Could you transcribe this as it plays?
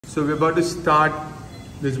So we're about to start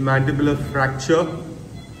this mandibular fracture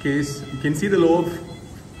case. You can see the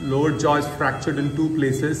lower jaw is fractured in two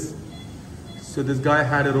places. So this guy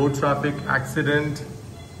had a road traffic accident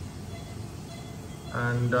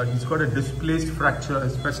and he's got a displaced fracture,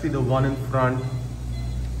 especially the one in front.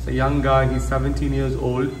 It's a young guy, he's 17 years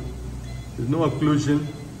old. There's no occlusion.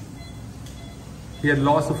 He had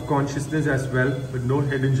loss of consciousness as well, but no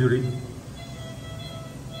head injury.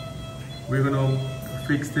 We're going to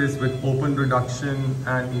fix this with open reduction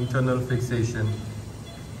and internal fixation.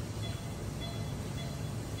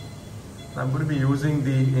 I'm going to be using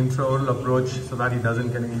the intraoral approach so that he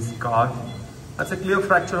doesn't get any scar. That's a clear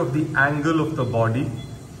fracture of the angle of the body.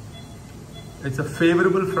 It's a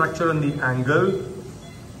favorable fracture on the angle,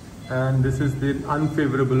 and this is the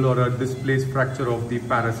unfavorable or a displaced fracture of the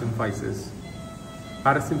parasymphysis.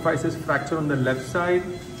 Parasymphysis fracture on the left side,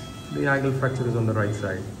 the angle fracture is on the right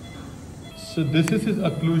side. So this is his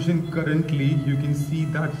occlusion currently. You can see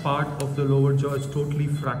that part of the lower jaw is totally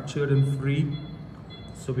fractured and free.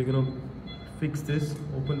 So we're going to fix this,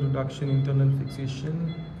 open reduction, internal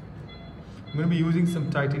fixation. I'm going to be using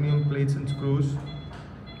some titanium plates and screws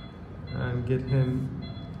and get him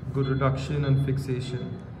good reduction and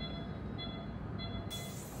fixation.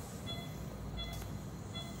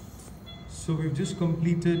 So we've just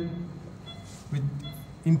completed with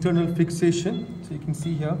internal fixation. So you can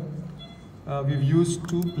see here, we've used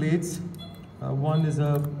two plates. One is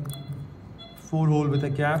a 4-hole with a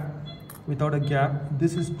gap, without a gap.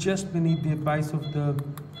 This is just beneath the apice of the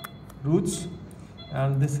roots,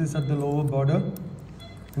 and this is at the lower border.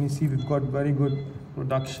 And you see we've got very good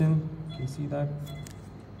reduction. You can see that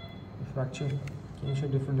the fracture. Can you show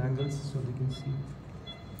different angles so we can see?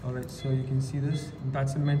 All right, so you can see this.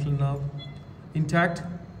 That's a mental nerve intact,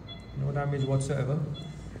 no damage whatsoever.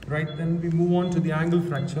 Right, then we move on to the angle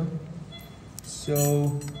fracture.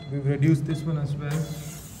 So we've reduced this one as well. I'm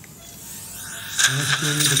going to show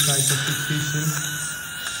you the type of fixation.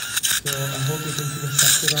 So I hope you can see the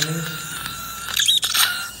fracture running.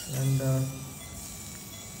 And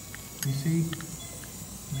you see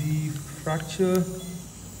the fracture,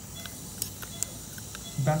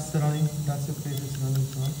 that's the place it's running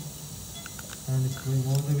from. And it's going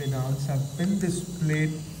all the way down. So I've pinned this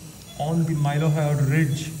plate on the mylohyoid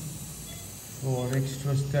ridge for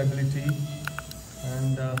extra stability.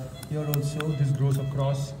 And here also this grows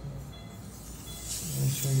across. I'll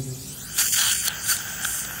show you this.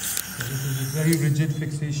 So this is a very rigid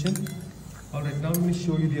fixation. Alright, now let me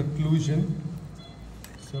show you the occlusion.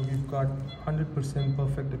 So we've got 100%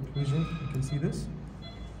 perfect occlusion. You can see this,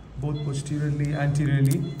 both posteriorly,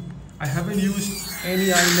 anteriorly. I haven't used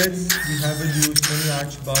any eyelets. We haven't used any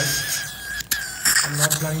arch bars. I'm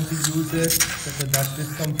not planning to use it because that's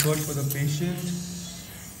discomfort for the patient.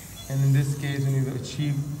 And in this case, when you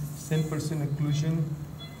achieve 10% occlusion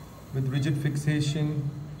with rigid fixation,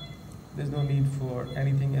 there's no need for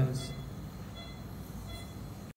anything else.